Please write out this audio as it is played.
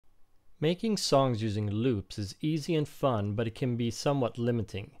Making songs using loops is easy and fun, but it can be somewhat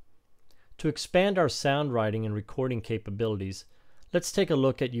limiting. To expand our sound writing and recording capabilities, let's take a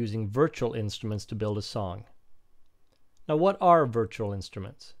look at using virtual instruments to build a song. Now, what are virtual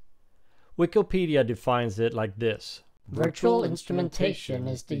instruments? Wikipedia defines it like this. Virtual instrumentation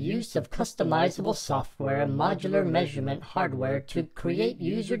is the use of customizable software and modular measurement hardware to create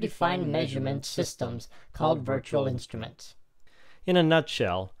user-defined measurement systems called virtual instruments. In a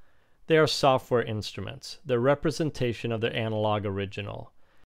nutshell, they are software instruments, the representation of their analog original,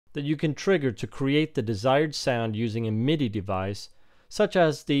 that you can trigger to create the desired sound using a MIDI device, such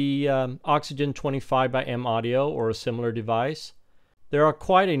as the Oxygen 25x audio or a similar device. There are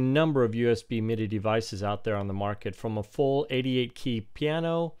quite a number of USB MIDI devices out there on the market, from a full 88-key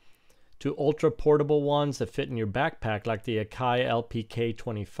piano to ultra-portable ones that fit in your backpack like the Akai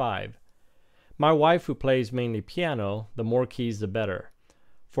LPK25. My wife, who plays mainly piano, the more keys the better.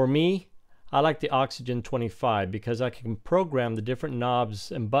 For me, I like the Oxygen 25 because I can program the different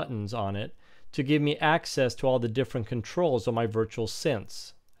knobs and buttons on it to give me access to all the different controls on my virtual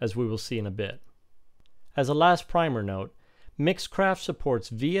synths, as we will see in a bit. As a last primer note, Mixcraft supports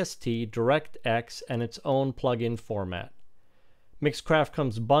VST, DirectX, and its own plugin format. Mixcraft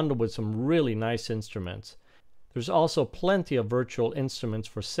comes bundled with some really nice instruments. There's also plenty of virtual instruments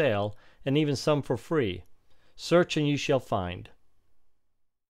for sale, and even some for free. Search and you shall find.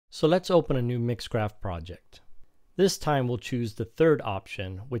 So let's open a new Mixcraft project. This time we'll choose the third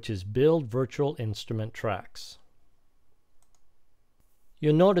option, which is Build Virtual Instrument Tracks.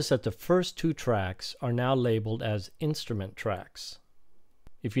 You'll notice that the first two tracks are now labeled as instrument tracks.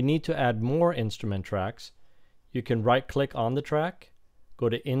 If you need to add more instrument tracks, you can right-click on the track, go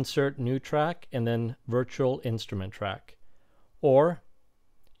to Insert New Track, and then Virtual Instrument Track. Or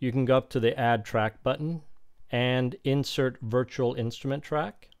you can go up to the Add Track button and insert Virtual Instrument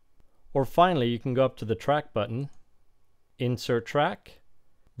Track. Or finally, you can go up to the Track button, Insert Track,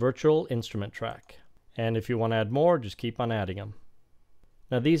 Virtual Instrument Track. And if you want to add more, just keep on adding them.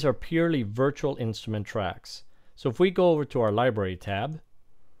 Now these are purely virtual instrument tracks. So if we go over to our Library tab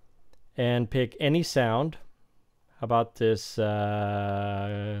and pick any sound, how about this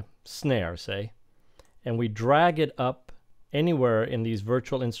snare, say, and we drag it up anywhere in these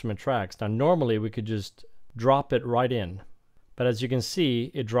virtual instrument tracks. Now normally we could just drop it right in, but as you can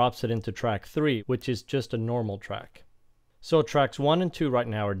see, it drops it into track 3, which is just a normal track. So tracks 1 and 2 right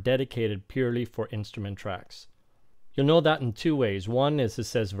now are dedicated purely for instrument tracks. You'll know that in two ways. One is it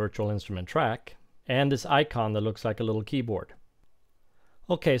says Virtual Instrument Track, and this icon that looks like a little keyboard.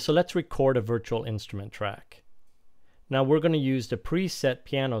 Okay, so let's record a virtual instrument track. Now we're going to use the preset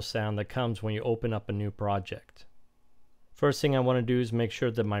piano sound that comes when you open up a new project. First thing I want to do is make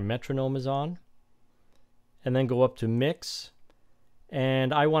sure that my metronome is on, and then go up to Mix,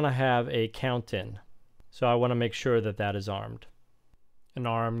 and I want to have a count in. So I want to make sure that that is armed. And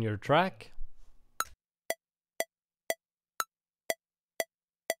arm your track.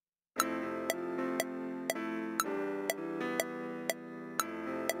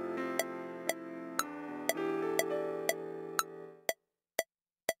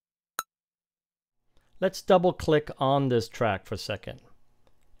 Let's double click on this track for a second.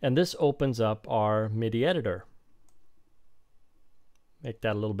 And this opens up our MIDI editor. Make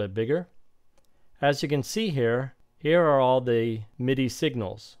that a little bit bigger. As you can see here are all the MIDI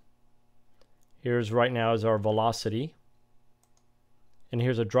signals. Here's right now is our velocity. And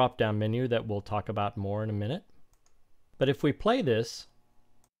here's a drop-down menu that we'll talk about more in a minute. But if we play this,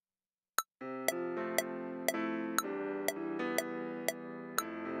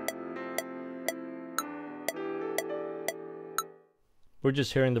 we're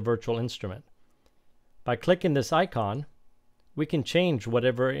just hearing the virtual instrument. By clicking this icon, we can change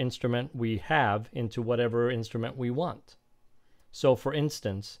whatever instrument we have into whatever instrument we want. So for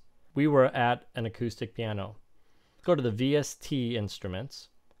instance, we were at an acoustic piano. Go to the VST instruments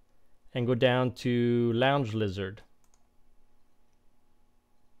and go down to Lounge Lizard.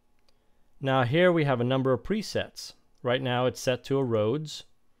 Now here we have a number of presets. Right now it's set to a Rhodes.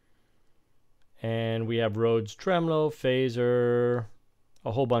 And we have Rhodes Tremolo, Phaser,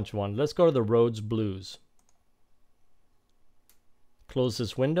 a whole bunch of ones. Let's go to the Rhodes Blues. Close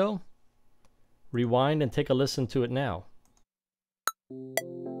this window, rewind, and take a listen to it now.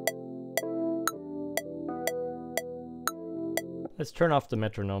 Let's turn off the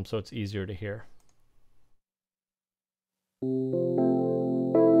metronome so it's easier to hear.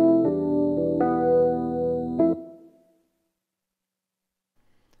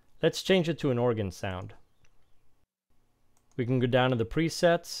 Let's change it to an organ sound. We can go down to the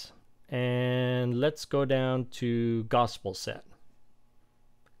presets and let's go down to gospel set.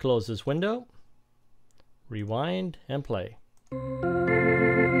 Close this window, rewind, and play.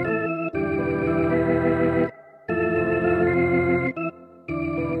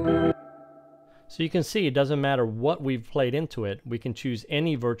 So you can see it doesn't matter what we've played into it. We can choose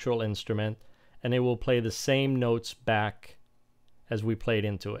any virtual instrument and it will play the same notes back as we played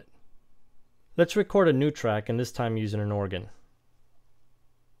into it. Let's record a new track, and this time using an organ.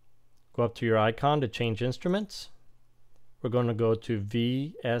 Go up to your icon to change instruments. We're going to go to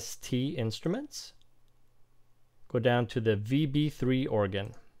VST Instruments. Go down to the VB3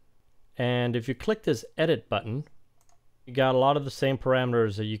 organ. And if you click this Edit button, you got a lot of the same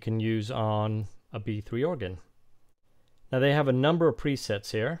parameters that you can use on a B3 organ. Now they have a number of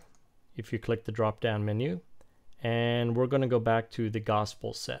presets here if you click the drop down menu, and we're going to go back to the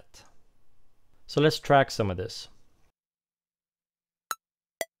gospel set. So let's track some of this.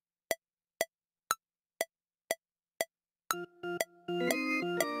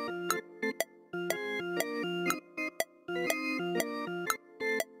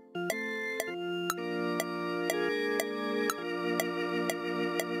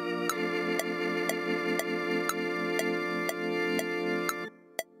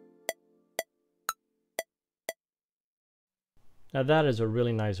 Now that is a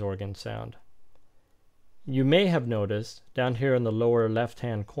really nice organ sound. You may have noticed down here in the lower left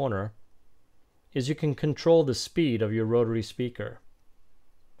hand corner is you can control the speed of your rotary speaker.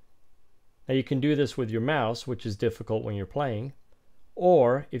 Now you can do this with your mouse, which is difficult when you're playing,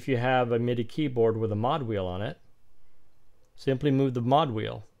 or if you have a MIDI keyboard with a mod wheel on it, simply move the mod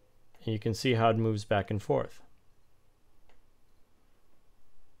wheel and you can see how it moves back and forth.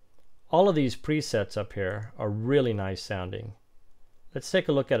 All of these presets up here are really nice sounding. Let's take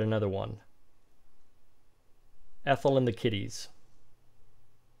a look at another one. Ethel and the Kitties.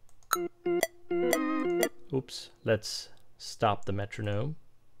 Oops, let's stop the metronome.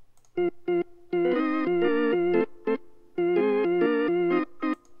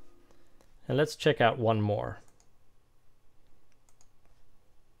 And let's check out one more.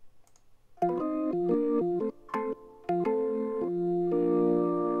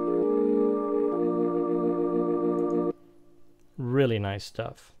 Really nice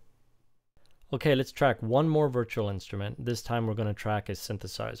stuff. Okay, let's track one more virtual instrument. This time we're going to track a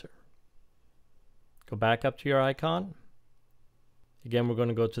synthesizer. Go back up to your icon. Again, we're going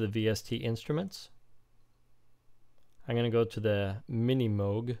to go to the VST Instruments. I'm going to go to the Mini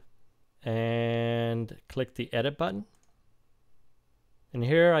Moog and click the Edit button. And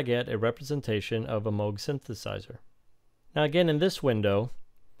here I get a representation of a Moog synthesizer. Now again, in this window,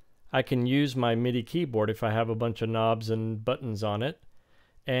 I can use my MIDI keyboard if I have a bunch of knobs and buttons on it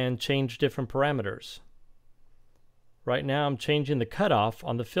and change different parameters. Right now I'm changing the cutoff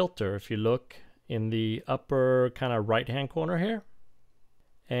on the filter. If you look in the upper kind of right hand corner here,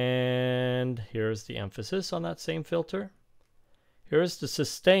 and here's the emphasis on that same filter. Here's the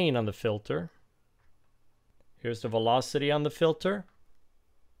sustain on the filter. Here's the velocity on the filter.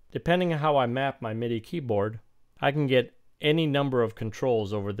 Depending on how I map my MIDI keyboard, I can get any number of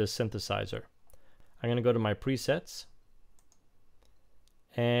controls over this synthesizer. I'm going to go to my presets,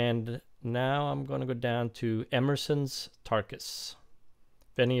 and now I'm going to go down to Emerson's Tarkus.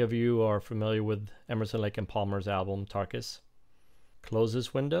 If any of you are familiar with Emerson, Lake and Palmer's album Tarkus, close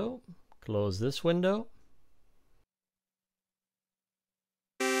this window, close this window.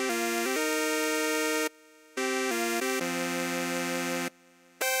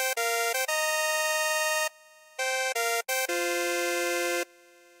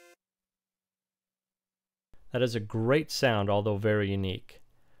 That is a great sound, although very unique.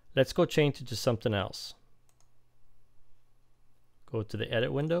 Let's go change it to something else. Go to the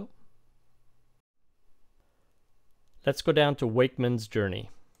Edit window. Let's go down to Wakeman's Journey.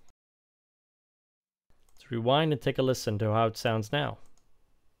 Let's rewind and take a listen to how it sounds now.